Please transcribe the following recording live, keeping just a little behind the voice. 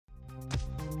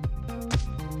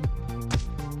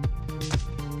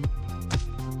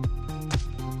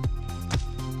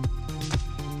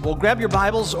Well, grab your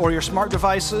Bibles or your smart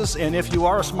devices, and if you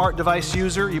are a smart device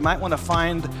user, you might want to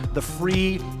find the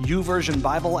free YouVersion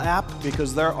Bible app,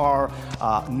 because there are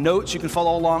notes you can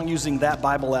follow along using that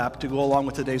Bible app to go along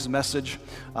with today's message.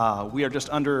 We are just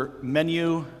under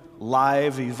menu,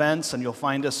 live events, and you'll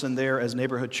find us in there as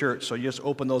Neighborhood Church. So you just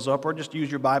open those up, or just use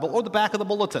your Bible or the back of the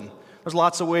bulletin. There's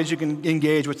lots of ways you can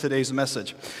engage with today's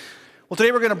message. Well,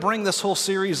 today we're going to bring this whole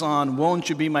series on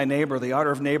Won't You Be My Neighbor, the art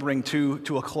of neighboring,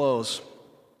 to a close.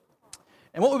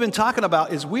 And what we've been talking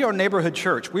about is we are Neighborhood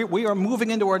Church. We are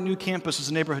moving into our new campus as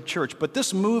a Neighborhood Church, but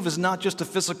this move is not just a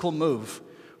physical move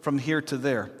from here to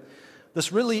there.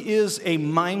 This really is a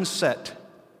mindset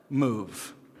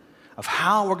move of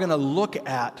how we're going to look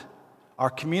at our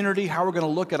community, how we're going to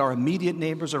look at our immediate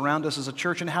neighbors around us as a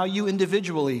church, and how you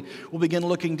individually will begin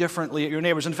looking differently at your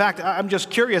neighbors. In fact, I'm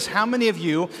just curious, how many of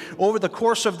you, over the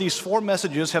course of these 4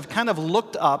 messages, have kind of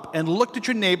looked up and looked at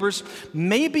your neighbors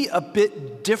maybe a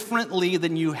bit differently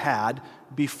than you had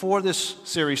before this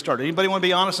series started? Anybody want to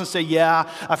be honest and say, yeah,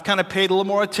 I've kind of paid a little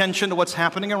more attention to what's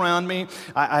happening around me.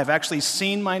 I've actually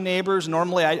seen my neighbors.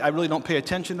 Normally, I really don't pay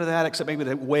attention to that, except maybe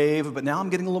to wave, but now I'm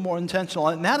getting a little more intentional.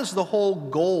 And that is the whole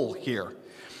goal here,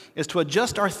 is to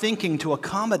adjust our thinking to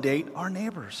accommodate our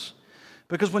neighbors.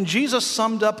 Because when Jesus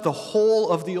summed up the whole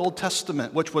of the Old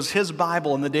Testament, which was his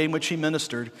Bible in the day in which he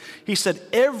ministered, he said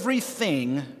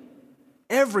everything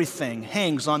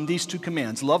hangs on these 2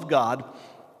 commands: love God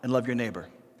and love your neighbor.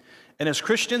 And as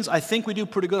Christians, I think we do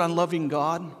pretty good on loving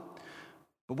God,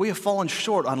 but we have fallen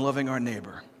short on loving our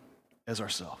neighbor as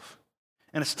ourselves.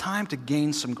 And it's time to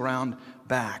gain some ground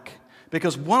back.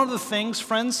 Because one of the things,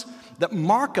 friends, that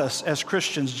mark us as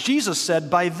Christians, Jesus said,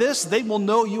 by this they will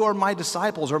know you are my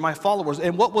disciples or my followers.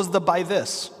 And what was the by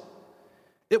this?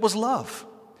 It was love.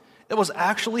 It was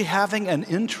actually having an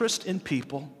interest in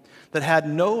people that had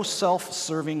no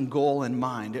self-serving goal in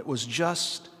mind. It was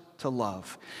just to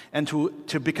love and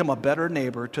to become a better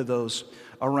neighbor to those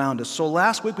around us. So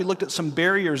last week we looked at some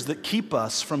barriers that keep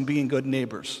us from being good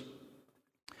neighbors.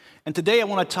 And today I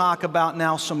want to talk about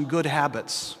now some good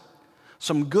habits.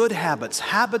 Some good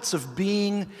habits of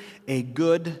being a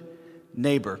good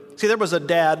neighbor. See, there was a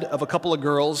dad of a couple of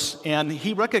girls, and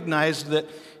he recognized that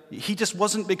he just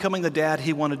wasn't becoming the dad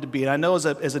he wanted to be. And I know as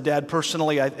a dad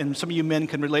personally, and some of you men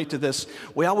can relate to this,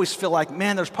 we always feel like,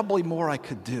 man, there's probably more I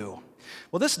could do.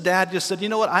 Well, this dad just said, you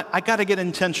know what, I got to get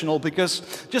intentional,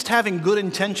 because just having good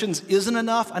intentions isn't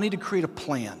enough. I need to create a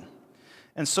plan.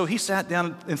 And so he sat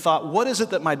down and thought, what is it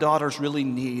that my daughters really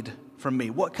need from me?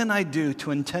 What can I do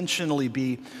to intentionally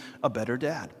be a better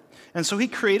dad? And so he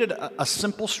created a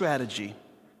simple strategy,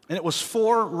 and it was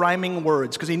 4 rhyming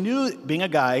words, because he knew, being a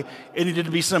guy, it needed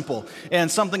to be simple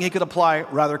and something he could apply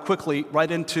rather quickly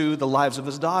right into the lives of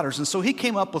his daughters. And so he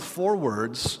came up with 4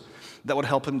 words that would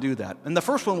help him do that. And the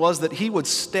first one was that he would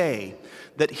stay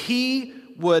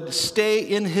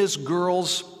in his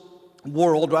girls'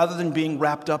 world rather than being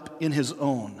wrapped up in his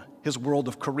own, his world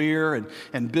of career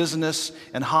and business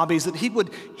and hobbies, that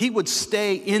he would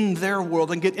stay in their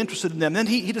world and get interested in them. Then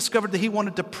he discovered that he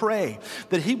wanted to pray,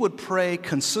 that he would pray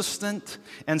consistent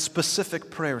and specific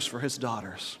prayers for his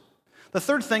daughters. The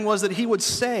third thing was that he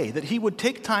would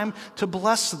take time to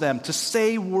bless them, to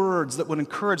say words that would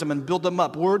encourage them and build them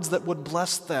up, words that would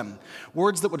bless them,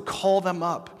 words that would call them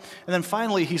up. And then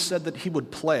finally, he said that he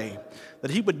would play, that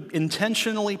he would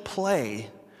intentionally play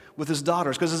with his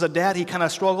daughters, because as a dad, he kind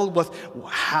of struggled with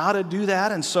how to do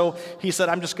that. And so he said,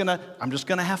 I'm just gonna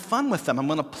have fun with them. I'm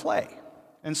gonna play.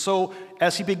 And so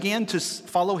as he began to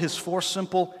follow his 4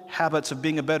 simple habits of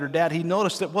being a better dad, he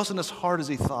noticed it wasn't as hard as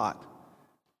he thought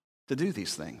to do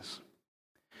these things.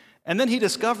 And then he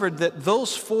discovered that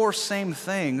those 4 same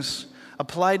things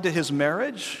applied to his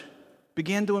marriage,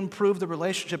 began to improve the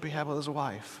relationship he had with his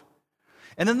wife.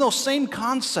 And then those same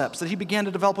concepts that he began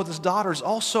to develop with his daughters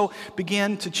also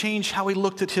began to change how he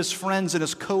looked at his friends and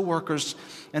his coworkers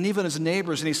and even his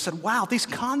neighbors. And he said, wow, these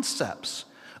concepts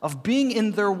of being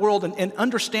in their world and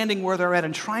understanding where they're at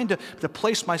and trying to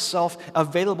place myself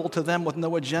available to them with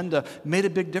no agenda made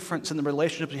a big difference in the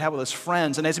relationships he had with his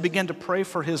friends. And as he began to pray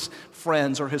for his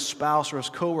friends or his spouse or his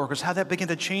coworkers, how that began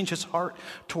to change his heart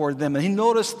toward them. And he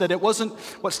noticed that it wasn't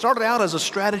what started out as a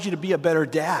strategy to be a better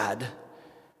dad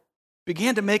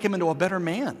began to make him into a better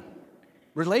man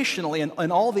relationally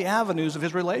in all the avenues of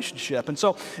his relationship. And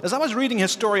so as I was reading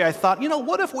his story, I thought,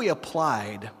 what if we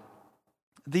applied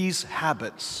these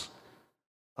habits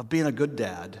of being a good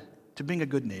dad to being a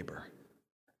good neighbor?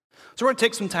 So we're going to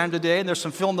take some time today, and there's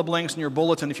some fill in the blanks in your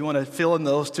bulletin if you want to fill in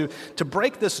those, to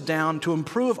break this down, to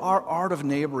improve our art of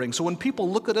neighboring. So when people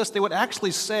look at us, they would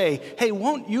actually say, hey,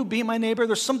 won't you be my neighbor?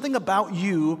 There's something about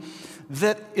you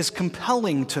that is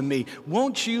compelling to me.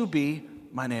 Won't you be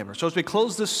my neighbor? So as we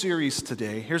close this series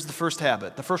today, here's the first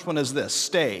habit. The first one is this: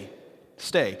 stay.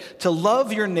 To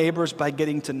love your neighbors by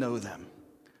getting to know them.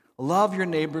 Love your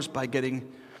neighbors by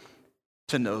getting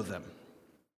to know them.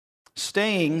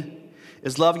 Staying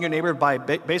is loving your neighbor by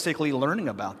basically learning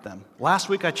about them. Last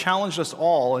week I challenged us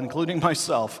all, including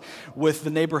myself, with the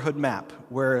neighborhood map,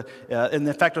 where, and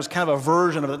in fact there's kind of a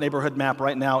version of the neighborhood map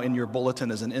right now in your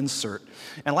bulletin as an insert.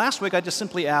 And last week I just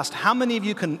simply asked, how many of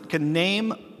you can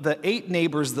name the 8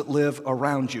 neighbors that live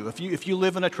around you? If you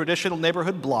live in a traditional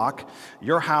neighborhood block,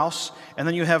 your house, and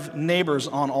then you have neighbors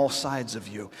on all sides of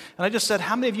you. And I just said,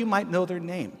 how many of you might know their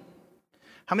name?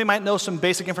 How many might know some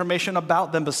basic information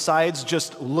about them besides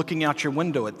just looking out your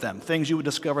window at them, things you would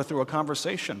discover through a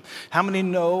conversation? How many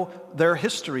know their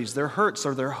histories, their hurts,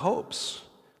 or their hopes,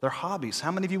 their hobbies?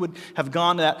 How many of you would have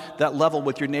gone at that level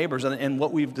with your neighbors? And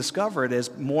what we've discovered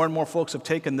is more and more folks have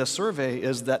taken this survey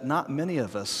is that not many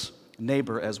of us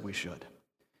neighbor as we should.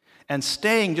 And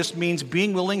staying just means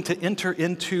being willing to enter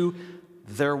into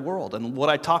their world. And what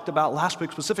I talked about last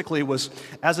week specifically was,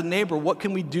 as a neighbor, what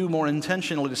can we do more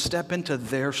intentionally to step into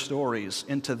their stories,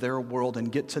 into their world,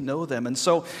 and get to know them? And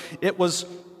so it was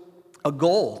a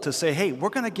goal to say, hey, we're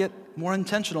going to get more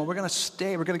intentional. We're going to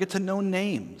stay. We're going to get to know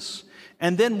names.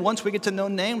 And then once we get to know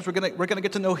names, we're going to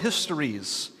get to know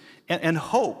histories and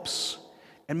hopes,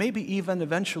 and maybe even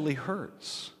eventually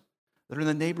hurts that are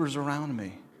the neighbors around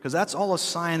me. Because that's all a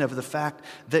sign of the fact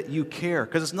that you care.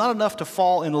 Because it's not enough to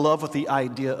fall in love with the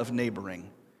idea of neighboring.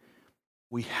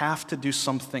 We have to do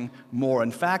something more.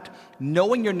 In fact,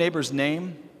 knowing your neighbor's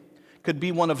name could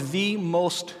be one of the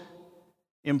most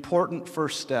important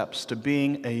first steps to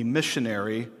being a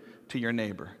missionary to your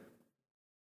neighbor.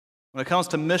 When it comes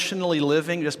to missionally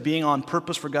living, just being on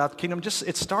purpose for God's kingdom,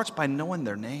 it starts by knowing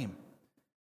their name.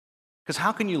 Because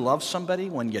how can you love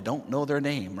somebody when you don't know their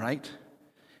name, right?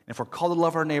 If we're called to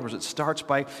love our neighbors, it starts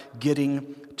by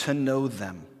getting to know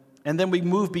them. And then we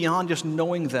move beyond just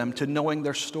knowing them to knowing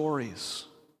their stories.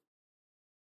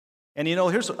 And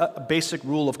here's a basic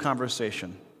rule of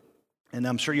conversation. And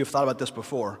I'm sure you've thought about this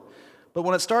before. But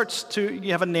when it starts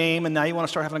you have a name and now you want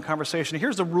to start having a conversation,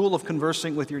 here's the rule of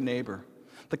conversing with your neighbor.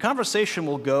 The conversation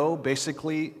will go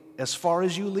basically as far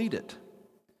as you lead it.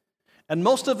 And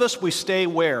most of us, we stay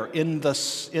where? In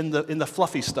the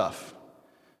fluffy stuff.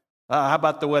 How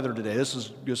about the weather today? This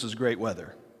is great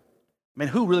weather. I mean,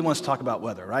 who really wants to talk about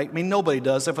weather, right? I mean, nobody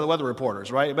does, except for the weather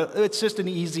reporters, right? But it's just an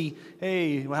easy,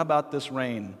 hey, how about this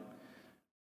rain?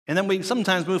 And then we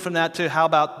sometimes move from that to, how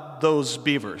about those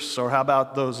beavers? Or how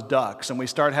about those ducks? And we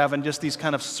start having just these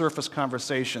kind of surface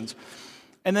conversations.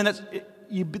 And then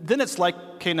it's like,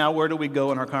 okay, now where do we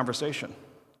go in our conversation?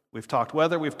 We've talked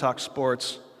weather, we've talked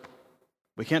sports.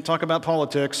 We can't talk about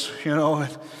politics,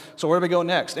 so where do we go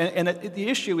next? And the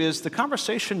issue is the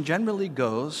conversation generally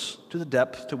goes to the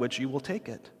depth to which you will take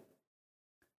it.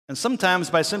 And sometimes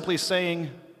by simply saying,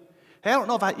 hey, I don't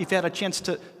know if you've had a chance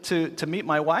to meet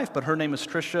my wife, but her name is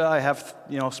Tricia. I have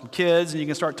some kids, and you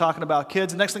can start talking about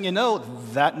kids. The next thing you know,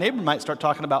 that neighbor might start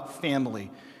talking about family.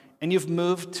 And you've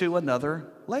moved to another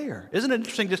layer. Isn't it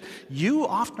interesting? Just you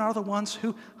often are the ones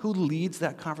who leads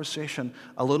that conversation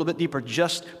a little bit deeper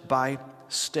just by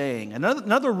staying.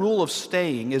 Another rule of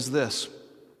staying is this: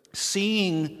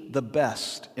 seeing the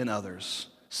best in others.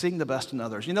 Seeing the best in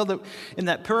others. In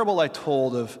that parable I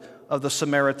told of the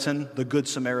Samaritan, the Good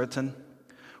Samaritan,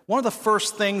 one of the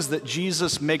first things that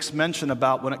Jesus makes mention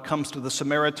about when it comes to the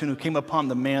Samaritan who came upon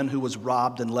the man who was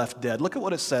robbed and left dead. Look at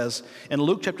what it says in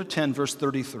Luke chapter 10, verse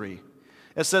 33.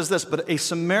 It says this: but a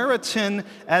Samaritan,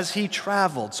 as he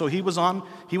traveled, so he was on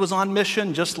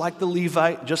mission, just like the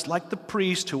Levite, just like the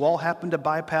priest, who all happened to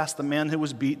bypass the man who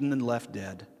was beaten and left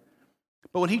dead.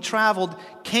 But when he traveled,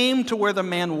 came to where the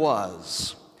man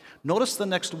was. Notice the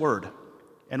next word: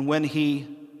 and when he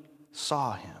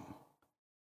saw him.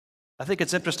 I think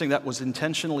it's interesting that was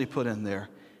intentionally put in there.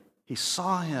 He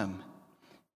saw him,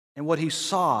 and what he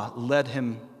saw led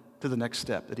him to the next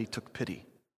step, that he took pity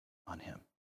on him.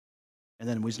 And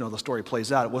then we know the story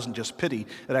plays out. It wasn't just pity.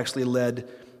 It actually led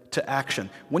to action.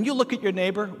 When you look at your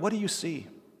neighbor, what do you see?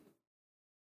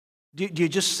 Do you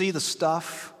just see the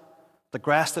stuff? The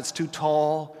grass that's too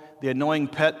tall? The annoying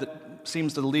pet that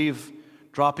seems to leave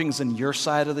droppings in your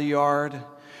side of the yard?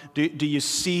 Do you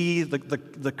see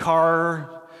the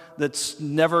car that's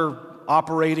never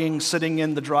operating, sitting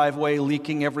in the driveway,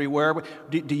 leaking everywhere?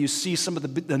 Do you see some of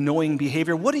the annoying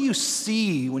behavior? What do you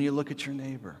see when you look at your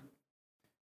neighbor?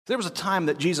 There was a time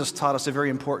that Jesus taught us a very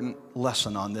important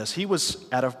lesson on this. He was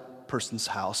at a person's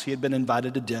house. He had been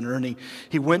invited to dinner, and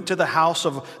he went to the house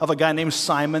of a guy named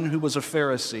Simon, who was a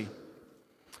Pharisee.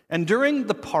 And during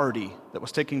the party that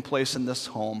was taking place in this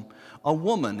home, a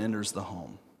woman enters the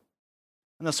home.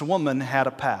 And this woman had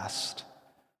a past,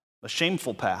 a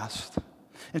shameful past.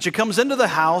 And she comes into the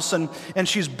house, and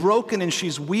she's broken, and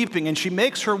she's weeping, and she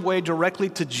makes her way directly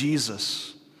to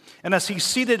Jesus. And as he's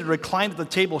seated and reclined at the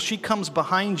table, she comes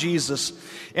behind Jesus,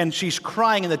 and she's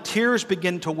crying, and the tears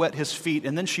begin to wet his feet.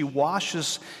 And then she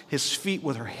washes his feet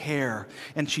with her hair,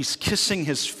 and she's kissing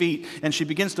his feet, and she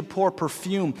begins to pour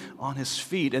perfume on his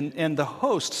feet. And the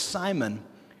host, Simon,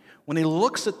 when he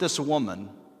looks at this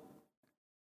woman,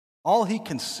 all he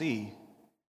can see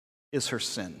is her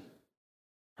sin,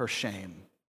 her shame,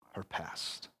 her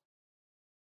past.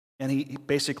 And he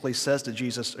basically says to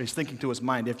Jesus, he's thinking to his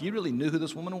mind, if you really knew who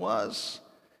this woman was,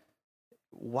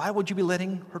 why would you be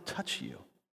letting her touch you?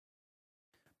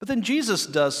 But then Jesus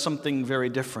does something very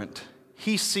different.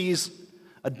 He sees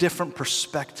a different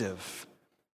perspective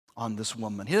on this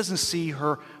woman. He doesn't see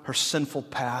her sinful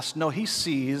past. No, he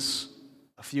sees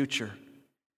a future.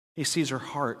 He sees her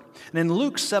heart. And in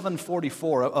Luke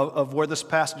 7:44, of where this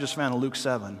passage is found in Luke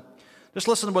 7, just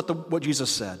listen to what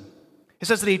Jesus said. He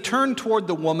says that he turned toward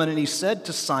the woman and he said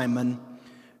to Simon,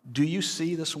 do you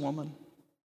see this woman?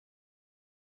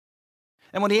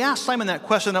 And when he asked Simon that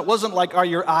question, it wasn't like, are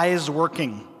your eyes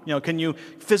working? Can you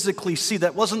physically see?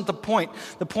 That wasn't the point.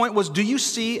 The point was, do you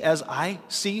see as I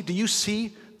see? Do you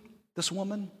see this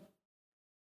woman?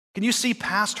 Can you see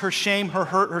past her shame, her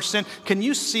hurt, her sin? Can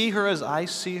you see her as I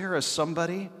see her, as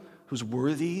somebody who's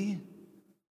worthy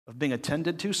of being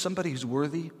attended to, somebody who's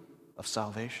worthy of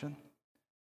salvation?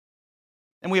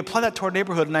 And we apply that to our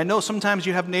neighborhood. And I know sometimes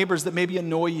you have neighbors that maybe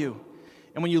annoy you.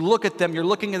 And when you look at them, you're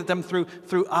looking at them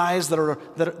through eyes that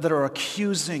are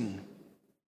accusing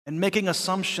and making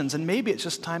assumptions. And maybe it's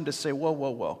just time to say,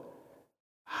 whoa.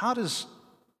 How does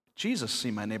Jesus see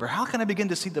my neighbor? How can I begin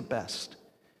to see the best?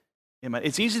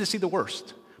 It's easy to see the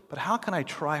worst, but how can I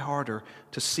try harder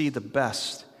to see the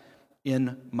best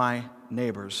in my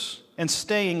neighbors? And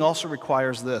staying also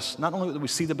requires this. Not only that we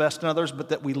see the best in others, but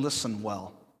that we listen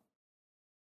well.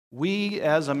 We,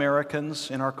 as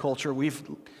Americans in our culture, we've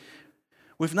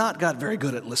not got very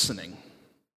good at listening.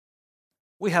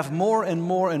 We have more and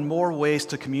more ways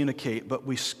to communicate, but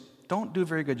we don't do a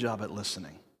very good job at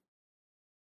listening.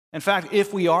 In fact,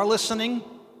 if we are listening,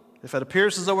 if it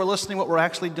appears as though we're listening, what we're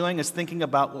actually doing is thinking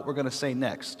about what we're going to say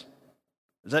next.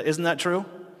 Isn't that true?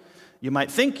 You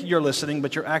might think you're listening,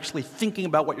 but you're actually thinking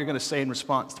about what you're going to say in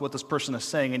response to what this person is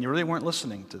saying, and you really weren't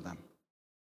listening to them.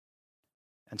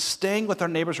 And staying with our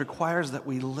neighbors requires that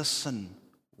we listen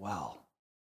well.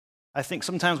 I think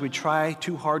sometimes we try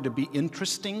too hard to be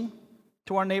interesting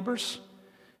to our neighbors.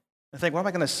 I think, what am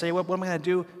I going to say? What am I going to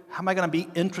do? How am I going to be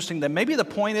interesting to them? Maybe the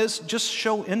point is just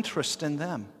show interest in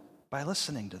them by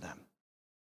listening to them,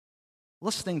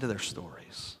 listening to their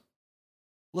stories,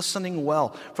 listening well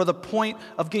for the point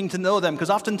of getting to know them. Because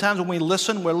oftentimes when we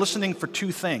listen, we're listening for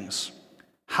two things: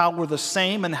 how we're the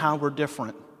same and how we're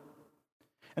different.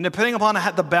 And depending upon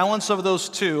the balance of those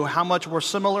two, how much we're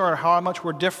similar or how much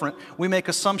we're different, we make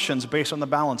assumptions based on the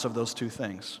balance of those two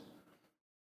things.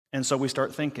 And so we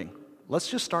start thinking, let's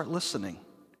just start listening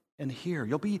and hear.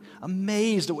 You'll be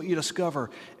amazed at what you discover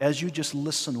as you just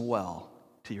listen well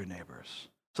to your neighbors.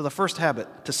 So the first habit,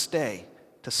 to stay,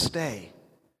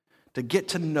 to get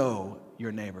to know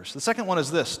your neighbors. The second one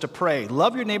is this, to pray.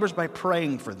 Love your neighbors by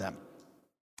praying for them.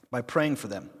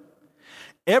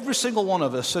 Every single one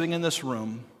of us sitting in this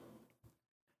room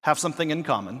have something in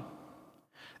common.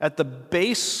 At the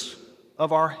base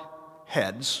of our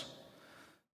heads,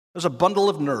 there's a bundle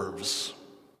of nerves.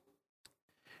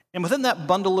 And within that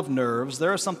bundle of nerves,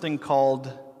 there is something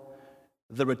called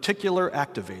the reticular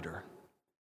activator.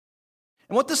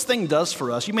 And what this thing does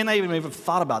for us, you may not even have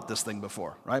thought about this thing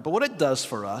before, right? But what it does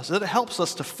for us is it helps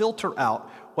us to filter out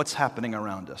what's happening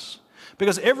around us.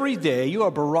 Because every day you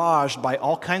are barraged by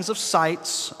all kinds of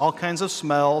sights, all kinds of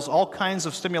smells, all kinds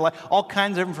of stimuli, all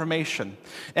kinds of information.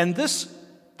 And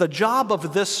the job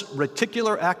of this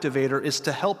reticular activator is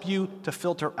to help you to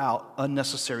filter out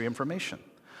unnecessary information.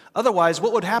 Otherwise,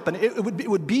 what would happen? It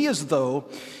would be as though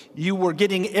you were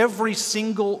getting every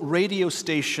single radio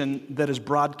station that is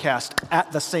broadcast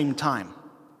at the same time.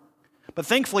 But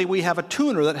thankfully, we have a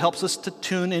tuner that helps us to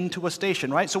tune into a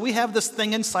station, right? So we have this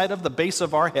thing inside of the base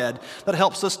of our head that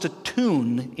helps us to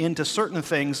tune into certain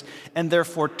things and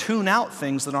therefore tune out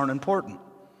things that aren't important.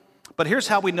 But here's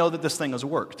how we know that this thing has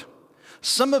worked.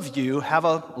 Some of you have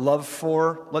a love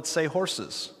for, let's say,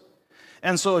 horses.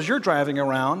 And so as you're driving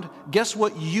around, guess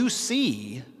what you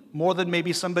see more than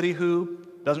maybe somebody who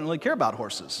doesn't really care about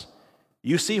horses.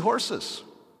 You see horses.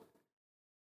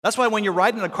 That's why when you're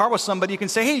riding in a car with somebody, you can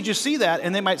say, hey, did you see that?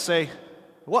 And they might say,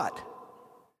 what?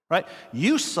 Right?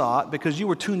 You saw it because you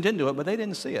were tuned into it, but they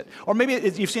didn't see it. Or maybe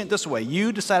you've seen it this way.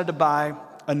 You decided to buy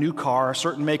a new car, a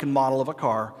certain make and model of a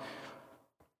car,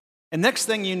 and next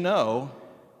thing you know,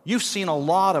 you've seen a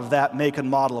lot of that make and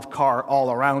model of car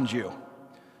all around you.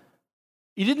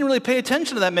 You didn't really pay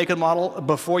attention to that make and model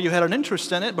before you had an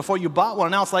interest in it, before you bought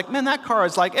one. Now it's like, man, that car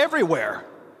is like everywhere.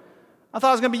 I thought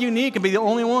I was going to be unique and be the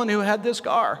only one who had this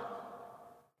car.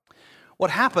 What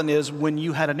happened is when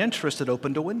you had an interest, it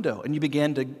opened a window, and you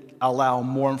began to allow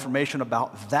more information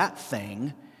about that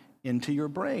thing into your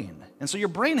brain. And so your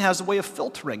brain has a way of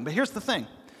filtering. But here's the thing.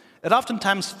 It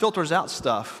oftentimes filters out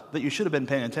stuff that you should have been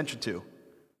paying attention to.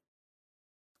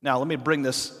 Now, let me bring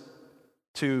this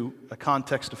to a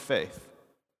context of faith.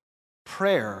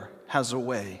 Prayer has a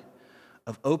way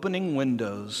of opening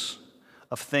windows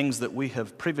of things that we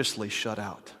have previously shut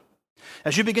out.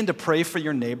 As you begin to pray for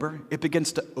your neighbor, it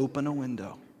begins to open a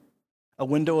window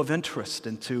of interest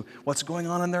into what's going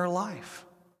on in their life.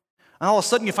 And all of a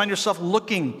sudden you find yourself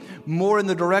looking more in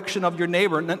the direction of your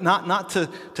neighbor, not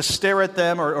to stare at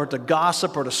them or to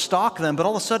gossip or to stalk them, but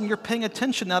all of a sudden you're paying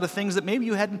attention now to things that maybe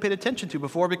you hadn't paid attention to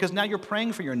before because now you're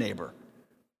praying for your neighbor.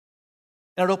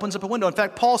 And it opens up a window. In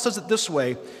fact, Paul says it this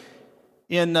way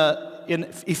in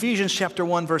Ephesians chapter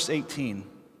 1, verse 18.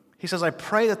 He says, I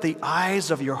pray that the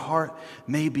eyes of your heart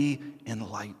may be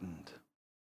enlightened.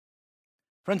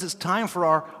 Friends, it's time for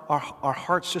our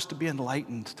hearts just to be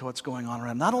enlightened to what's going on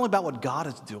around. Not only about what God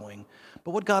is doing,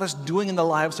 but what God is doing in the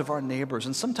lives of our neighbors.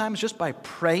 And sometimes just by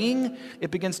praying,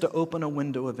 it begins to open a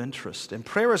window of interest. And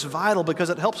prayer is vital because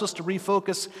it helps us to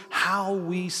refocus how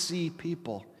we see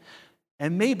people.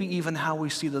 And maybe even how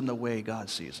we see them the way God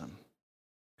sees them.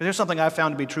 Because here's something I've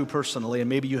found to be true personally, and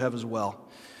maybe you have as well.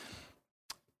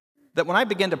 That when I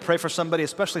began to pray for somebody,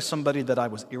 especially somebody that I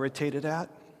was irritated at,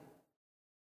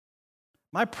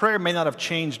 my prayer may not have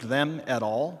changed them at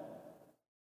all,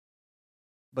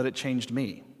 but it changed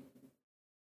me.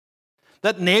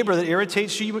 That neighbor that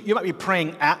irritates you, you might be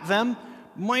praying at them,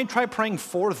 you might try praying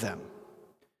for them.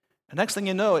 And next thing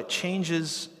you know, it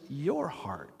changes your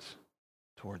heart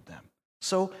toward them.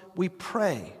 So we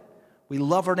pray. We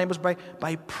love our neighbors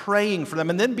by praying for them.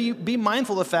 And then be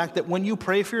mindful of the fact that when you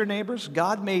pray for your neighbors,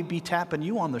 God may be tapping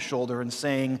you on the shoulder and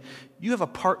saying, you have a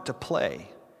part to play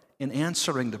in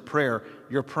answering the prayer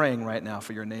you're praying right now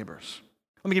for your neighbors.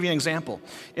 Let me give you an example.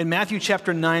 In Matthew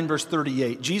chapter 9, verse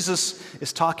 38, Jesus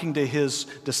is talking to his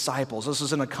disciples. This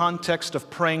is in a context of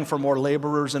praying for more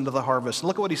laborers into the harvest.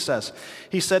 Look at what he says.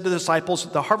 He said to the disciples,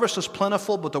 the harvest is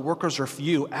plentiful, but the workers are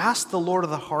few. Ask the Lord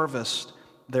of the harvest,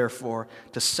 therefore,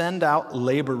 to send out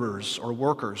laborers or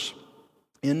workers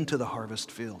into the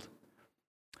harvest field.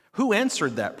 Who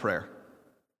answered that prayer?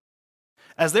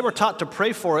 As they were taught to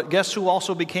pray for it, guess who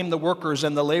also became the workers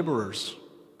and the laborers?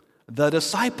 The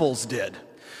disciples did.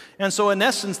 And so in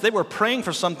essence, they were praying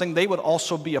for something they would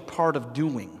also be a part of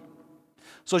doing.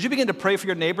 So as you begin to pray for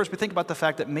your neighbors, we think about the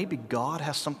fact that maybe God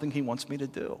has something he wants me to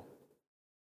do.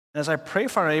 And as I pray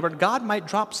for our neighbor, God might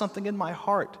drop something in my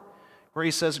heart where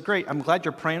he says, great, I'm glad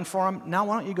you're praying for him. Now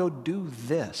why don't you go do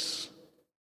this?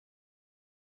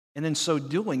 And in so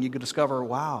doing, you could discover,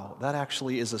 wow, that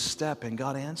actually is a step in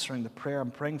God answering the prayer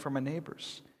I'm praying for my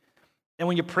neighbors. And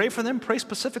when you pray for them, pray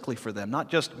specifically for them, not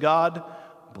just, God,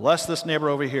 bless this neighbor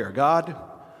over here. God,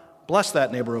 bless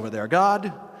that neighbor over there.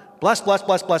 God, bless, bless,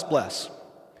 bless, bless, bless.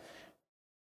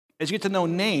 As you get to know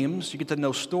names, you get to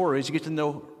know stories, you get to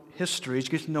know histories,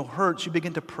 you get to know hurts, you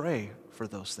begin to pray for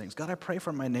those things. God, I pray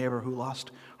for my neighbor who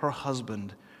lost her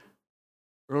husband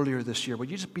earlier this year.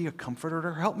 Would you just be a comforter to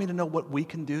her? Help me to know what we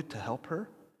can do to help her.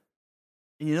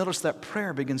 And you notice that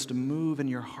prayer begins to move in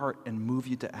your heart and move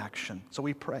you to action. So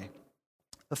we pray.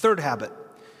 The third habit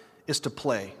is to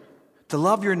play, to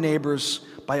love your neighbors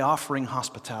by offering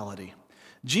hospitality.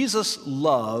 Jesus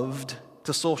loved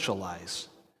to socialize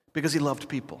because he loved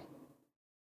people.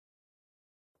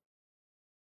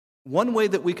 One way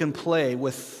that we can play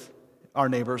with our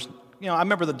neighbors, I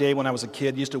remember the day when I was a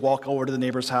kid, I used to walk over to the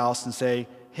neighbor's house and say,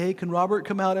 hey, can Robert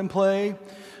come out and play?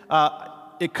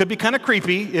 It could be kind of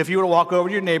creepy if you were to walk over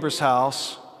to your neighbor's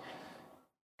house.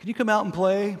 Can you come out and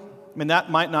play? I mean,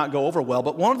 that might not go over well,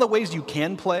 but one of the ways you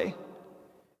can play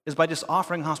is by just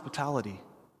offering hospitality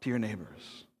to your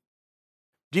neighbors.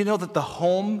 Do you know that the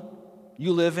home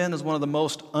you live in is one of the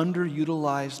most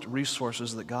underutilized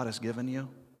resources that God has given you?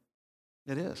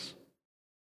 It is.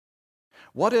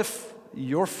 What if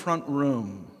your front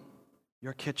room,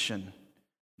 your kitchen,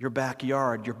 your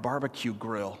backyard, your barbecue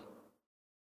grill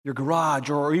your garage,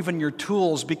 or even your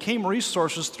tools became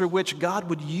resources through which God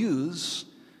would use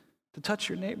to touch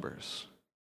your neighbors.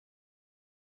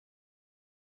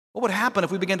 What would happen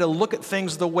if we began to look at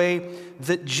things the way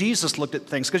that Jesus looked at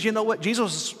things? Because you know what?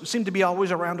 Jesus seemed to be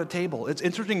always around a table. It's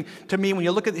interesting to me when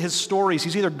you look at his stories,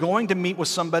 he's either going to meet with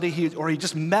somebody, or he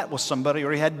just met with somebody,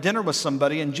 or he had dinner with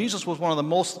somebody, and Jesus was one of the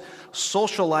most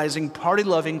socializing,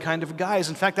 party-loving kind of guys.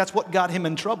 In fact, that's what got him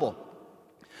in trouble.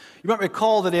 You might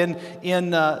recall that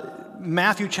in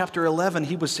Matthew chapter 11,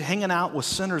 he was hanging out with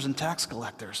sinners and tax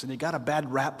collectors, and he got a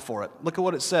bad rap for it. Look at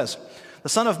what it says. The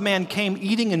Son of Man came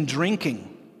eating and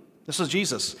drinking. This is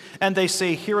Jesus. And they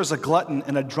say, here is a glutton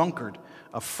and a drunkard,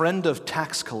 a friend of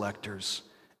tax collectors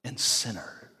and sinners.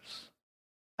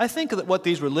 I think that what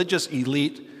these religious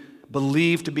elite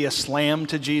believed to be a slam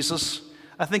to Jesus,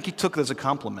 I think he took it as a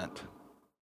compliment.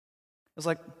 It's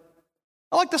like,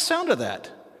 I like the sound of that.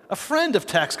 A friend of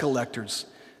tax collectors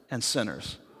and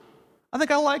sinners. I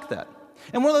think I like that.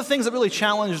 And one of the things that really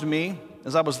challenged me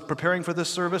as I was preparing for this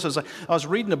service is I was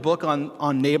reading a book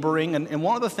on neighboring, and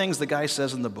one of the things the guy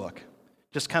says in the book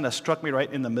just kind of struck me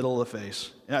right in the middle of the face,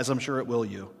 as I'm sure it will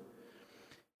you.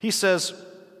 He says,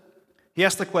 he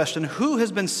asked the question, who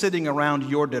has been sitting around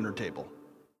your dinner table?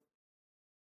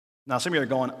 Now, some of you are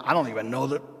going, I don't even know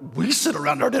that we sit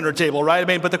around our dinner table, right?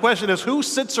 But the question is, who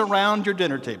sits around your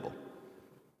dinner table?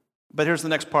 But here's the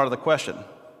next part of the question.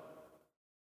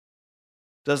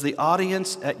 Does the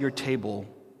audience at your table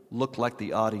look like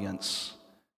the audience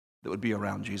that would be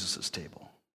around Jesus' table?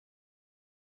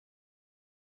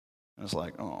 And it's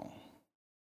like, oh,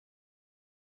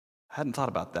 I hadn't thought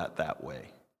about that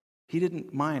way. He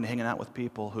didn't mind hanging out with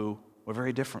people who were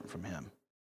very different from him.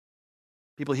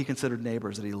 People he considered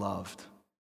neighbors that he loved,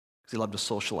 because he loved to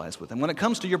socialize with them. When it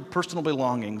comes to your personal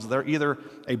belongings, they're either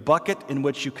a bucket in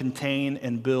which you contain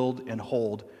and build and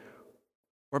hold,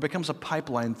 or it becomes a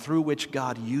pipeline through which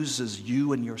God uses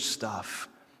you and your stuff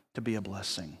to be a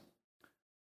blessing.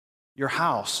 Your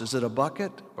house, is it a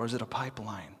bucket or is it a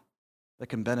pipeline that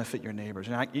can benefit your neighbors?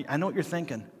 And I know what you're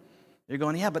thinking. You're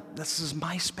going, yeah, but this is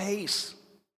my space.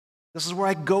 This is where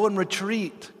I go and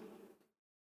retreat.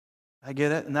 I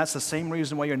get it, and that's the same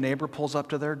reason why your neighbor pulls up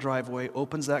to their driveway,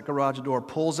 opens that garage door,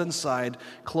 pulls inside,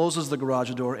 closes the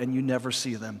garage door, and you never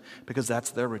see them, because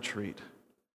that's their retreat.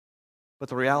 But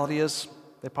the reality is,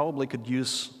 they probably could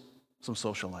use some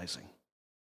socializing.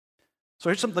 So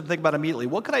here's something to think about immediately.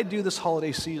 What could I do this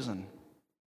holiday season?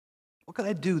 What could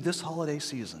I do this holiday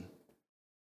season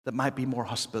that might be more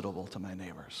hospitable to my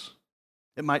neighbors?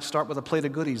 It might start with a plate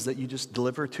of goodies that you just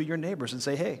deliver to your neighbors and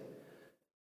say, hey,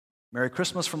 Merry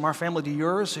Christmas from our family to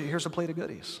yours. Here's a plate of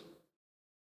goodies.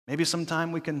 Maybe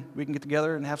sometime we can get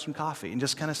together and have some coffee and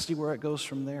just kind of see where it goes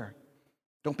from there.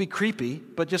 Don't be creepy,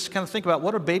 but just kind of think about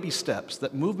what are baby steps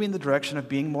that move me in the direction of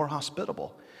being more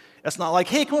hospitable. It's not like,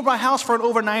 hey, come over to my house for an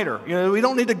overnighter. We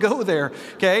don't need to go there,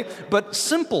 okay? But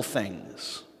simple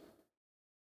things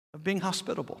of being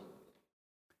hospitable.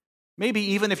 Maybe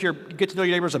even if you get to know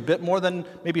your neighbors a bit more than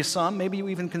maybe some, maybe you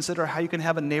even consider how you can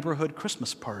have a neighborhood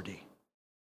Christmas party.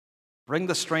 Bring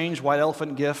the strange white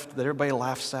elephant gift that everybody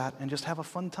laughs at and just have a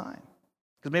fun time.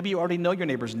 Because maybe you already know your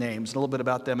neighbors' names and a little bit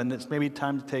about them, and it's maybe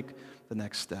time to take the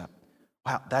next step.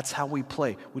 Wow, that's how we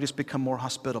play. We just become more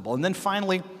hospitable. And then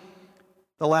finally,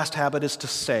 the last habit is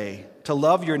to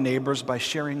love your neighbors by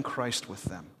sharing Christ with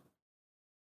them.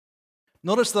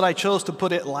 Notice that I chose to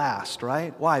put it last,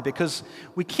 right? Why? Because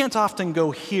we can't often go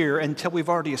here until we've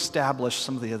already established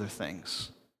some of the other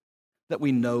things, that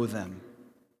we know them,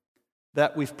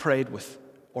 that we've prayed with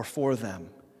or for them,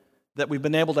 that we've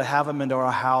been able to have them into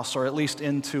our house or at least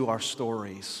into our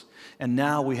stories. And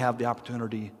now we have the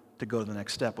opportunity to go to the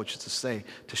next step, which is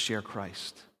to share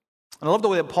Christ. And I love the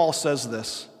way that Paul says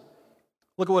this.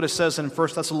 Look at what it says in 1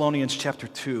 Thessalonians chapter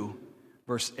 2,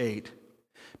 verse 8.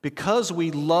 Because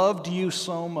we loved you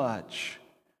so much,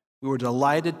 we were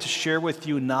delighted to share with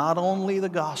you not only the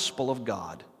gospel of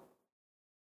God,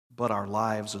 but our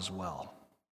lives as well.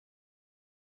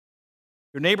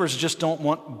 Your neighbors just don't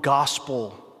want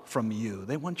gospel from you.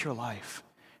 They want your life.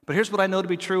 But here's what I know to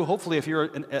be true. Hopefully, if you're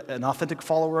an authentic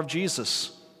follower of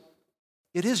Jesus,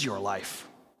 it is your life.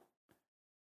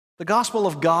 The gospel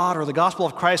of God or the gospel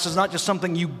of Christ is not just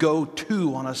something you go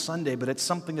to on a Sunday, but it's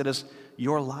something that is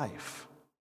your life.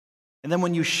 And then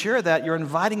when you share that, you're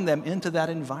inviting them into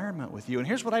that environment with you. And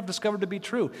here's what I've discovered to be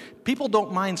true. People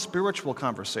don't mind spiritual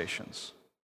conversations.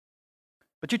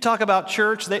 But you talk about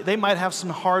church, they might have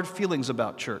some hard feelings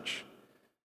about church.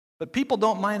 But people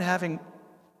don't mind having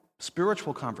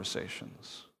spiritual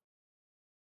conversations.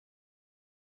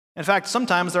 In fact,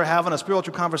 sometimes they're having a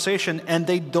spiritual conversation and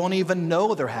they don't even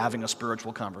know they're having a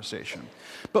spiritual conversation.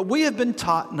 But we have been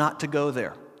taught not to go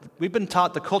there. We've been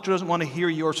taught the culture doesn't want to hear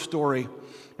your story.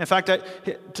 In fact,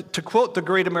 to quote the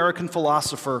great American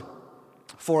philosopher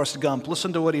Forrest Gump,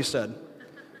 listen to what he said.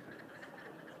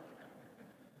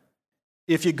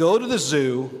 If you go to the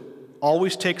zoo,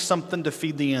 always take something to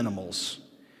feed the animals,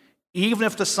 even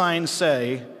if the signs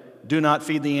say, do not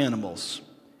feed the animals.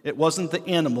 It wasn't the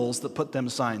animals that put them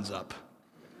signs up.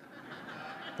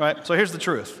 Right? So here's the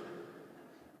truth.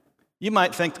 You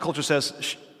might think the culture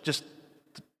says, just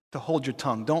to hold your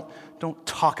tongue. Don't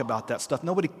talk about that stuff.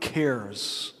 Nobody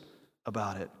cares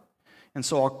about it. And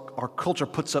so our culture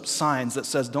puts up signs that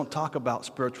says, don't talk about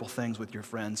spiritual things with your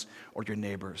friends or your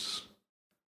neighbors.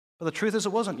 But the truth is,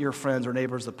 it wasn't your friends or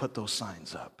neighbors that put those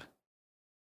signs up.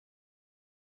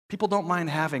 People don't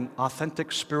mind having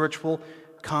authentic spiritual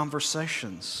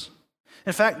conversations.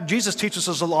 In fact, Jesus teaches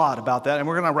us a lot about that, and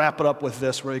we're going to wrap it up with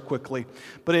this really quickly.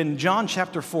 But in John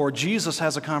chapter 4, Jesus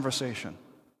has a conversation.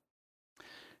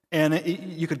 And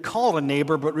you could call it a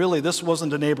neighbor, but really this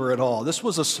wasn't a neighbor at all. This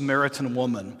was a Samaritan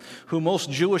woman who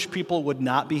most Jewish people would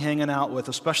not be hanging out with,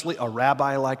 especially a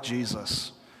rabbi like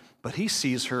Jesus. But he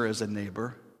sees her as a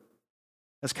neighbor.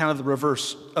 That's kind of the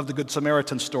reverse of the Good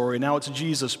Samaritan story. Now it's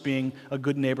Jesus being a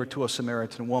good neighbor to a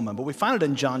Samaritan woman. But we find it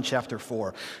in John chapter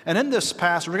 4. And in this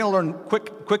passage, we're going to learn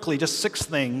quickly just six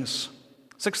things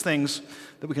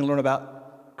that we can learn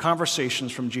about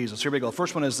conversations from Jesus. Here we go.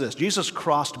 First one is this. Jesus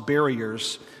crossed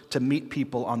barriers to meet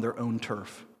people on their own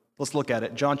turf. Let's look at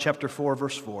it. John chapter 4,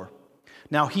 verse 4.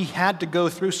 Now he had to go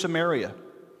through Samaria.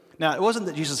 Now, it wasn't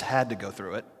that Jesus had to go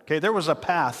through it. Okay, there was a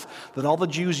path that all the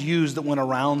Jews used that went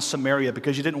around Samaria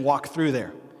because you didn't walk through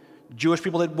there. Jewish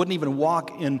people wouldn't even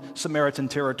walk in Samaritan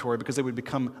territory because they would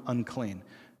become unclean.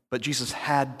 But Jesus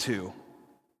had to.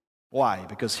 Why?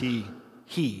 Because he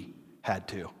had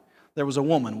to. There was a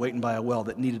woman waiting by a well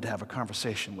that needed to have a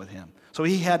conversation with him. So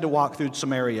he had to walk through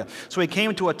Samaria. So he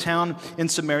came to a town in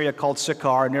Samaria called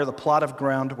Sychar, near the plot of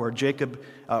ground where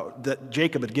that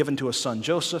Jacob had given to his son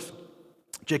Joseph.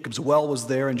 Jacob's well was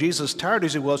there, and Jesus, tired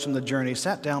as he was from the journey,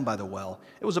 sat down by the well.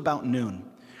 It was about noon.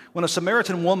 When a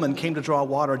Samaritan woman came to draw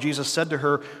water, Jesus said to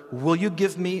her, "Will you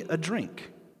give me a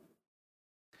drink?"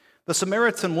 The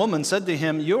Samaritan woman said to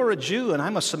him, "You're a Jew, and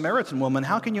I'm a Samaritan woman.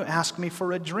 How can you ask me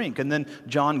for a drink?" And then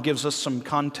John gives us some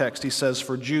context. He says,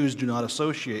 "For Jews do not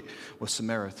associate with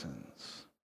Samaritans."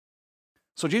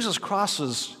 So Jesus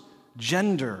crosses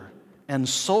gender and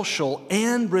social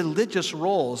and religious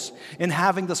roles in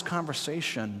having this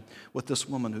conversation with this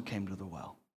woman who came to the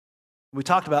well. We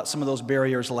talked about some of those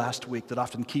barriers last week that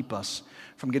often keep us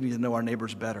from getting to know our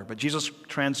neighbors better, but Jesus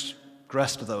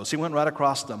transgressed those. He went right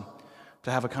across them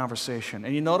to have a conversation.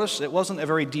 And you notice it wasn't a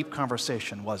very deep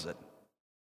conversation, was it?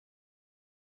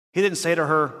 He didn't say to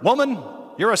her, "Woman,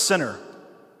 you're a sinner."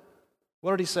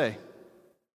 What did he say?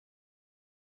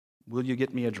 "Will you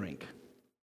get me a drink?"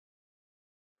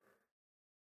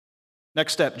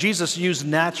 Next step, Jesus used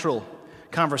natural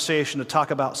conversation to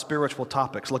talk about spiritual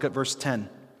topics. Look at verse 10.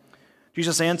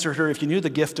 Jesus answered her, "If you knew the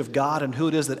gift of God and who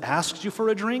it is that asks you for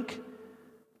a drink,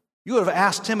 you would have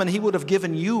asked him and he would have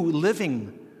given you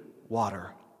living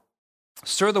water."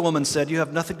 "Sir," the woman said, "you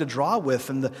have nothing to draw with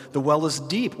and the well is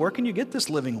deep. Where can you get this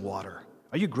living water?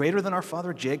 Are you greater than our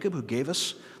father Jacob, who gave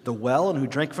us the well and who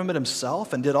drank from it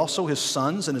himself and did also his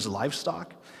sons and his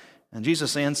livestock?" And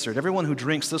Jesus answered, "Everyone who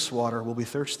drinks this water will be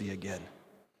thirsty again.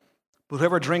 But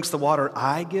whoever drinks the water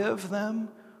I give them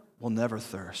will never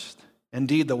thirst.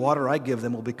 Indeed, the water I give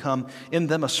them will become in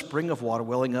them a spring of water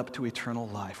welling up to eternal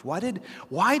life."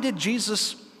 Why did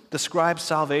Jesus describe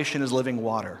salvation as living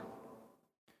water?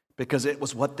 Because it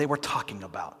was what they were talking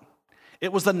about.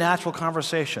 It was the natural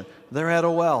conversation. They're at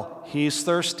a well. He's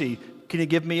thirsty. "Can you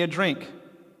give me a drink?"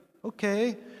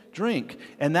 "Okay. Drink."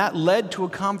 And that led to a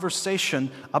conversation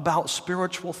about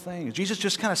spiritual things. Jesus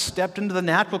just kind of stepped into the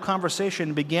natural conversation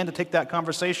and began to take that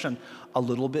conversation a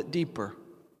little bit deeper.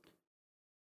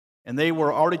 And they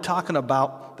were already talking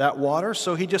about that water,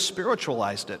 so he just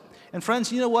spiritualized it. And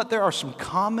friends, you know what? There are some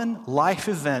common life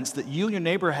events that you and your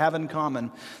neighbor have in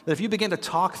common that if you begin to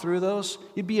talk through those,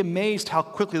 you'd be amazed how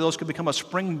quickly those could become a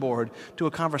springboard to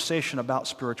a conversation about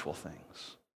spiritual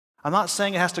things. I'm not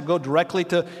saying it has to go directly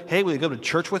to, "Hey, will you go to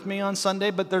church with me on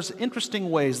Sunday?" But there's interesting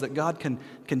ways that God can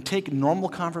take normal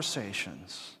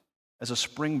conversations as a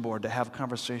springboard to have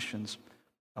conversations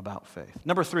about faith.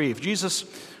 Number 3, if Jesus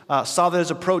saw that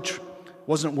his approach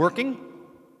wasn't working,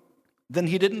 then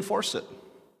he didn't force it.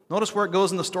 Notice where it goes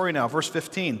in the story now, verse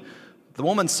 15. The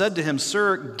woman said to him,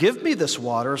 "Sir, give me this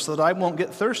water so that I won't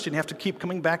get thirsty and have to keep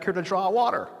coming back here to draw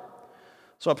water."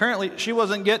 So apparently she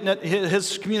wasn't getting it,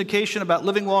 his communication about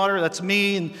living water, that's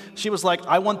me, and she was like,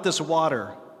 I want this water.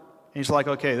 And he's like,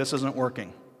 okay, this isn't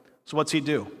working. So what's he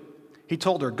do? He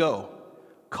told her, go,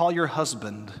 call your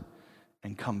husband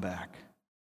and come back.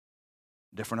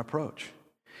 Different approach.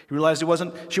 He realized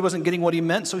she wasn't getting what he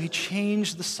meant, so he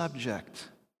changed the subject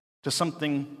to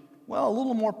something, well, a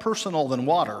little more personal than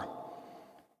water.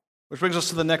 Which brings us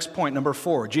to the next point, number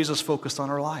 4. Jesus focused on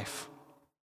her life.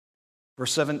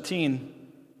 Verse 17,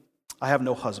 I have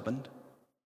no husband.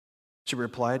 She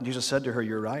replied, Jesus said to her,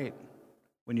 you're right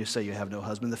when you say you have no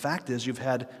husband. The fact is, you've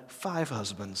had 5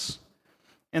 husbands,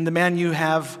 and the man you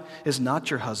have is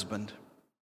not your husband.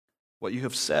 What you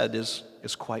have said is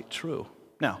quite true.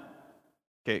 Now,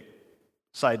 okay,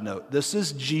 side note, this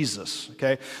is Jesus,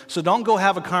 okay? So don't go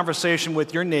have a conversation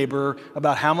with your neighbor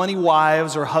about how many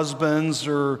wives or husbands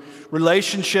or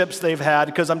relationships they've had,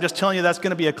 because I'm just telling you that's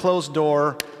going to be a closed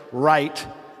door right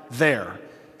there.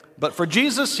 But for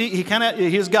Jesus,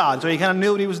 he's God, so he kind of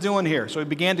knew what he was doing here. So he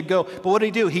began to go. But what did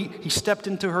he do? He stepped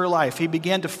into her life. He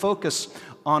began to focus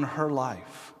on her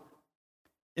life.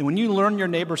 And when you learn your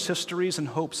neighbor's histories and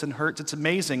hopes and hurts, it's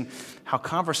amazing how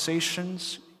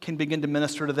conversations can begin to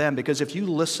minister to them. Because if you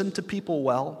listen to people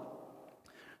well,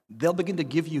 they'll begin to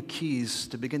give you keys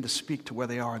to begin to speak to where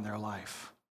they are in their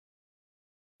life.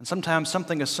 And sometimes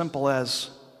something as simple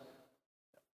as,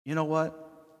 you know what?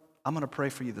 I'm going to pray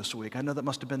for you this week. I know that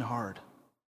must have been hard.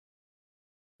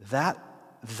 That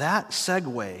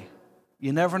segue,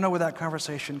 you never know where that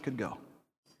conversation could go.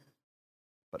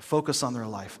 But focus on their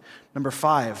life. Number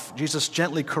 5, Jesus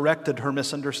gently corrected her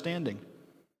misunderstanding.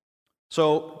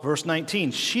 So, verse 19,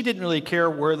 she didn't really care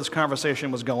where this conversation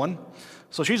was going,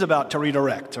 so she's about to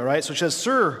redirect, all right? So she says,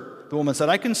 Sir, the woman said,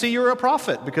 I can see you're a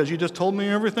prophet because you just told me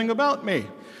everything about me.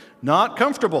 Not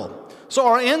comfortable. So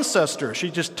our ancestors, she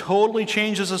just totally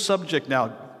changes the subject now,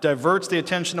 diverts the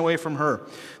attention away from her.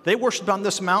 They worshiped on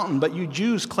this mountain, but you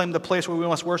Jews claim the place where we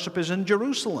must worship is in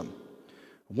Jerusalem.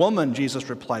 Woman, Jesus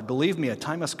replied, believe me, a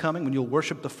time is coming when you'll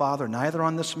worship the Father neither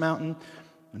on this mountain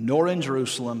nor in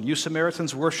Jerusalem. You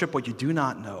Samaritans worship what you do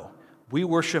not know. We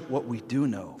worship what we do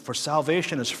know, for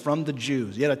salvation is from the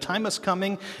Jews. Yet a time is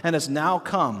coming and has now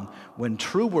come when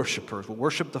true worshipers will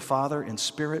worship the Father in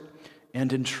spirit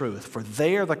and in truth, for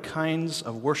they are the kinds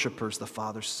of worshipers the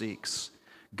Father seeks.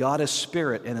 God is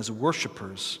spirit, and his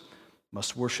worshipers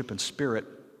must worship in spirit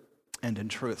and in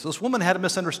truth. So this woman had a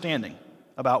misunderstanding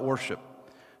about worship.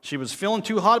 She was feeling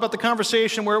too hot about the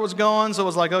conversation, where it was going, so it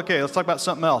was like, okay, let's talk about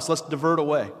something else. Let's divert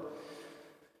away.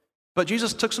 But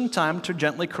Jesus took some time to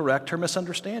gently correct her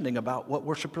misunderstanding about what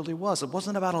worship really was. It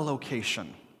wasn't about a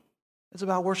location. It's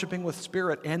about worshiping with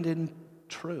spirit and in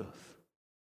truth.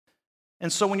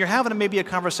 And so when you're having maybe a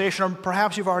conversation, or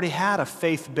perhaps you've already had a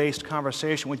faith-based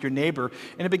conversation with your neighbor,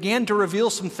 and it began to reveal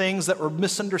some things that were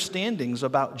misunderstandings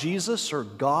about Jesus or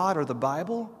God or the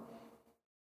Bible,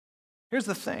 here's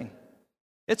the thing.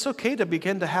 It's okay to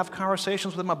begin to have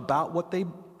conversations with them about what they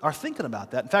are thinking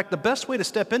about that. In fact, the best way to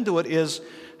step into it is,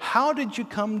 how did you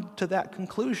come to that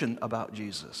conclusion about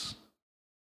Jesus?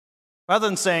 Rather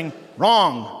than saying,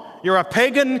 wrong, you're a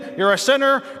pagan, you're a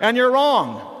sinner, and you're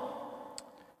wrong.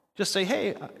 Just say,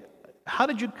 hey, how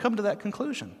did you come to that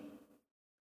conclusion?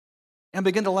 And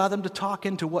begin to allow them to talk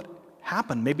into what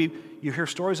happened. Maybe you hear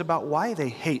stories about why they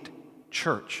hate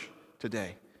church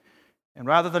today. And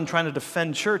rather than trying to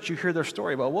defend church, you hear their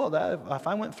story about, well, if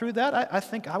I went through that, I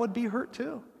think I would be hurt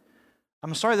too.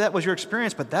 I'm sorry that was your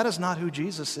experience, but that is not who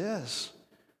Jesus is.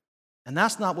 And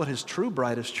that's not what his true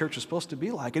bride, his church, is supposed to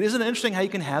be like. It isn't interesting how you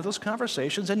can have those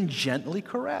conversations and gently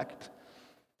correct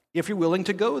if you're willing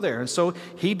to go there. And so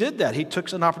he did that. He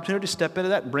took an opportunity to step into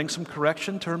that and bring some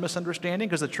correction to her misunderstanding,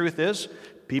 because the truth is,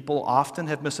 people often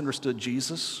have misunderstood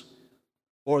Jesus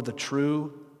or the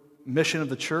true mission of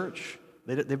the church.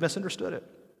 They've misunderstood it.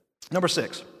 Number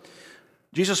 6,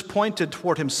 Jesus pointed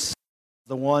toward himself,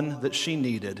 the one that she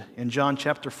needed. In John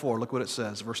chapter 4, look what it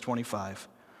says, verse 25.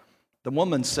 The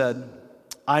woman said,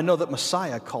 I know that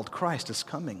Messiah, called Christ, is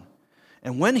coming.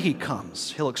 And when he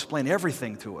comes, he'll explain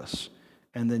everything to us.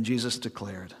 And then Jesus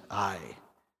declared, I,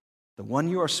 the one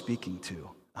you are speaking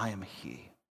to, I am he.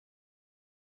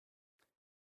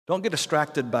 Don't get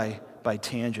distracted by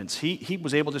tangents. He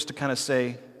was able just to kind of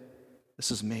say,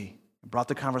 this is me. Brought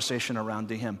the conversation around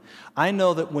to him. I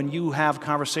know that when you have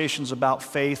conversations about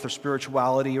faith or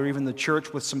spirituality or even the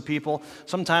church with some people,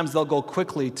 sometimes they'll go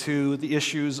quickly to the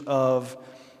issues of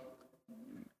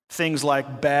things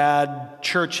like bad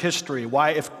church history.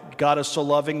 Why, if God is so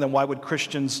loving, then why would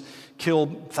Christians kill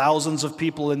thousands of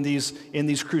people in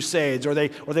these crusades? Or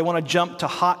they want to jump to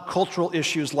hot cultural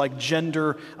issues like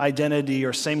gender identity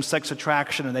or same-sex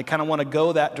attraction, and they kind of want to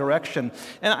go that direction.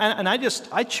 And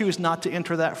I choose not to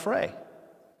enter that fray.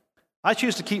 I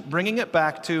choose to keep bringing it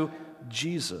back to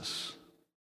Jesus.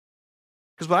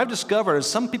 Because what I've discovered is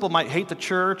some people might hate the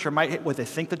church or might hate what they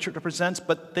think the church represents,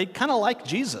 but they kind of like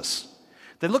Jesus.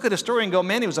 They look at his story and go,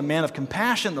 man, he was a man of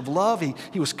compassion, of love.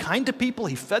 He was kind to people.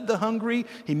 He fed the hungry.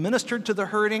 He ministered to the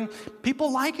hurting.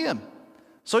 People like him.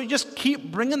 So you just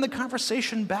keep bringing the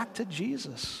conversation back to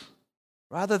Jesus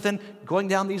rather than going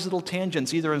down these little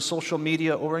tangents, either in social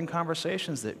media or in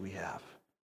conversations that we have.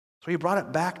 So he brought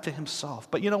it back to himself.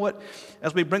 But you know what?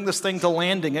 As we bring this thing to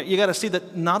landing, you got to see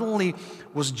that not only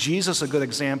was Jesus a good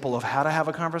example of how to have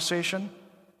a conversation,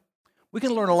 we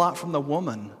can learn a lot from the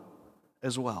woman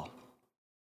as well.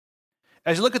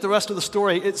 As you look at the rest of the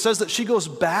story, it says that she goes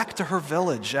back to her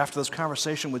village after this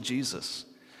conversation with Jesus.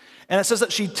 And it says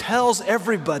that she tells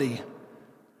everybody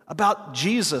about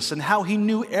Jesus and how he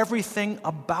knew everything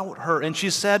about her. And she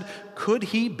said, could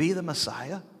he be the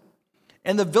Messiah?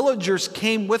 And the villagers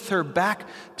came with her back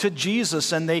to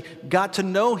Jesus, and they got to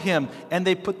know him, and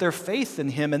they put their faith in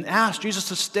him and asked Jesus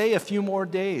to stay a few more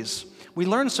days. We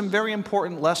learned some very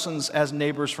important lessons as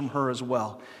neighbors from her as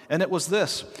well. And it was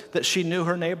this, that she knew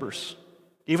her neighbors.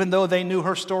 Even though they knew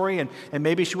her story, and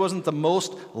maybe she wasn't the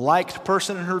most liked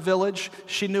person in her village,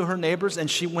 she knew her neighbors,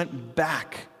 and she went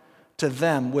back to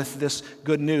them with this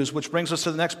good news, which brings us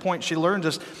to the next point she learned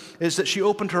is that she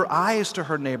opened her eyes to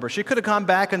her neighbor. She could have gone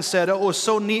back and said, oh, it was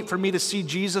so neat for me to see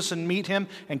Jesus and meet him,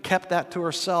 and kept that to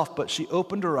herself, but she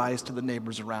opened her eyes to the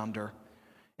neighbors around her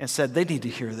and said, they need to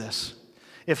hear this.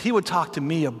 If he would talk to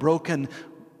me, a broken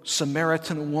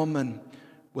Samaritan woman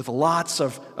with lots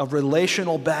of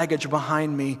relational baggage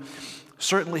behind me,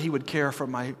 certainly he would care for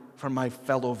my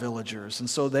fellow villagers. And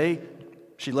so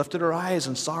she lifted her eyes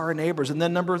and saw her neighbors. And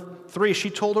then number 3, she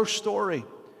told her story.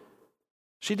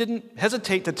 She didn't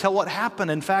hesitate to tell what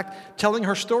happened. In fact, telling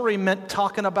her story meant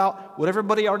talking about what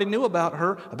everybody already knew about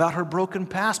her broken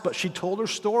past. But she told her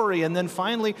story. And then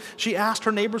finally, she asked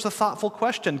her neighbors a thoughtful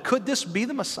question. Could this be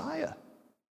the Messiah?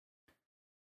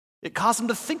 It caused them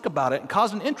to think about it and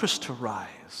caused an interest to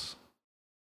rise.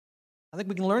 I think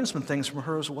we can learn some things from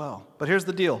her as well. But here's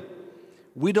the deal.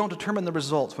 We don't determine the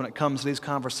results when it comes to these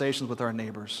conversations with our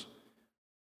neighbors.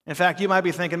 In fact, you might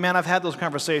be thinking, man, I've had those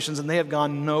conversations and they have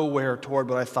gone nowhere toward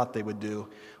what I thought they would do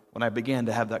when I began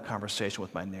to have that conversation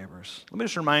with my neighbors. Let me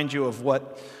just remind you of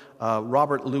what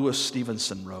Robert Louis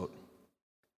Stevenson wrote.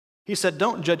 He said,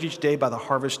 don't judge each day by the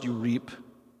harvest you reap,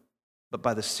 but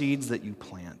by the seeds that you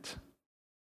plant.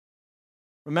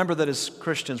 Remember that as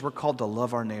Christians, we're called to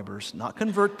love our neighbors, not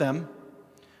convert them,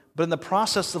 but in the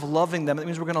process of loving them, it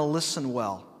means we're going to listen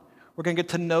well. We're going to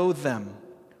get to know them.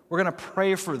 We're going to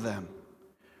pray for them.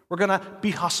 We're going to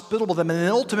be hospitable to them. And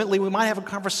then ultimately, we might have a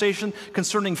conversation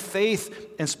concerning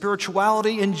faith and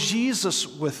spirituality and Jesus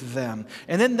with them.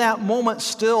 And in that moment,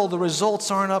 still, the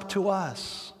results aren't up to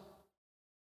us.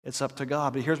 It's up to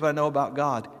God. But here's what I know about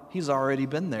God. He's already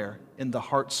been there in the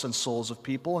hearts and souls of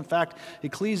people. In fact,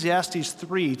 Ecclesiastes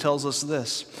 3 tells us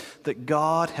this, that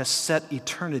God has set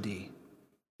eternity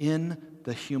in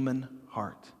the human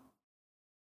heart.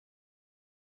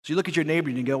 So you look at your neighbor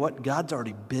and you go, what? God's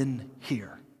already been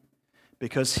here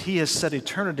because he has set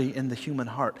eternity in the human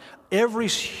heart. Every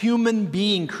human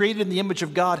being created in the image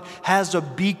of God has a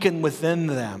beacon within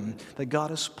them that God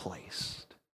has placed.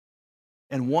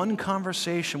 And one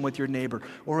conversation with your neighbor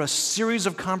or a series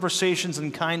of conversations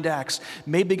and kind acts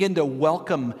may begin to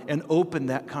welcome and open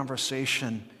that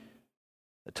conversation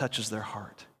that touches their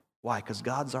heart. Why? Because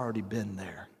God's already been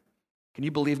there. Can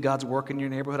you believe God's work in your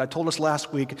neighborhood? I told us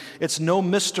last week, it's no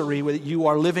mystery that you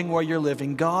are living where you're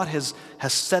living. God has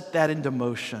set that into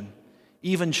motion,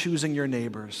 even choosing your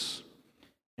neighbors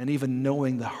and even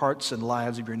knowing the hearts and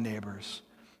lives of your neighbors.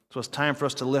 So it's time for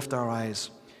us to lift our eyes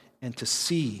and to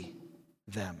see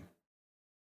them.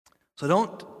 So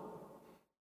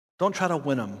don't try to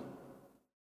win them.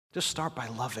 Just start by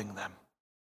loving them.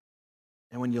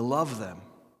 And when you love them,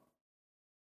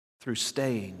 through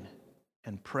staying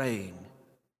and praying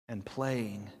and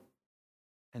playing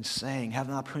and saying, have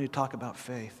an opportunity to talk about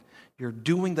faith, you're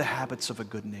doing the habits of a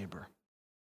good neighbor.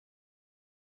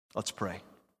 Let's pray.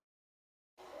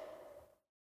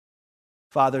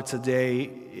 Father,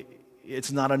 today,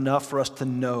 it's not enough for us to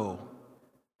know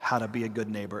how to be a good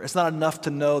neighbor. It's not enough to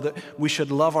know that we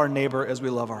should love our neighbor as we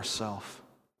love ourselves.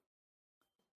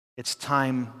 It's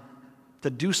time to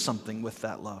do something with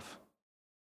that love.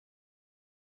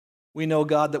 We know,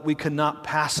 God, that we cannot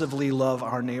passively love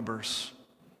our neighbors.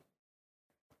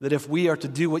 that if we are to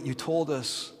do what you told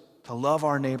us, to love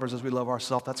our neighbors as we love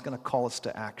ourselves, that's going to call us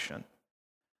to action.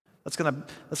 That's going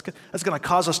to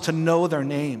cause us to know their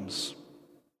names,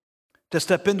 to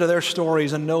step into their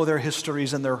stories and know their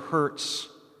histories and their hurts,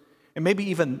 and maybe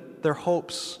even their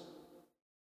hopes.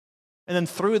 And then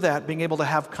through that, being able to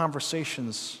have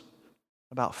conversations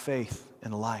about faith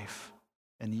and life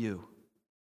and you.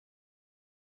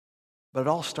 But it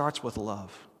all starts with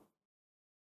love.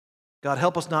 God,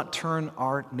 help us not turn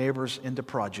our neighbors into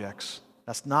projects.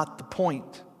 That's not the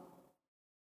point.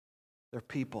 They're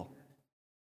people.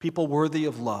 People worthy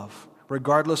of love,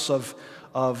 regardless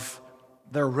of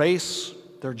their race,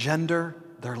 their gender,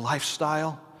 their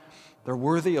lifestyle. They're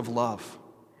worthy of love.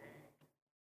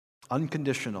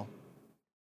 Unconditional.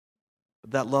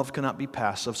 But that love cannot be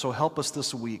passive. So help us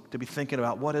this week to be thinking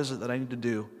about what is it that I need to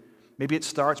do. Maybe it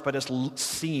starts by just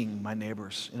seeing my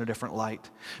neighbors in a different light.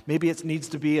 Maybe it needs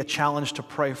to be a challenge to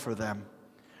pray for them.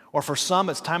 Or for some,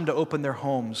 it's time to open their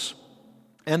homes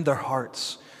and their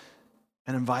hearts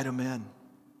and invite them in.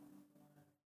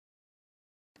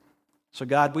 So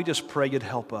God, we just pray you'd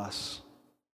help us.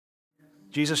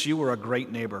 Jesus, you were a great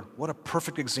neighbor. What a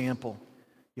perfect example.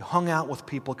 You hung out with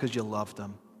people because you loved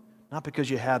them, not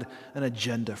because you had an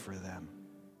agenda for them.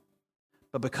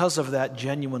 But because of that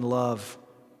genuine love,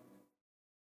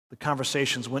 the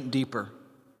conversations went deeper.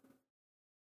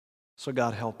 So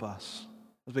God, help us.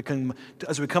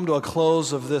 As we come to a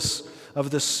close of this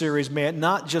series, may it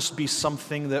not just be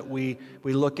something that we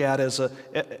look at as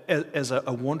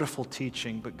a wonderful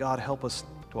teaching, but God, help us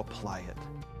to apply it,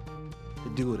 to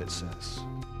do what it says.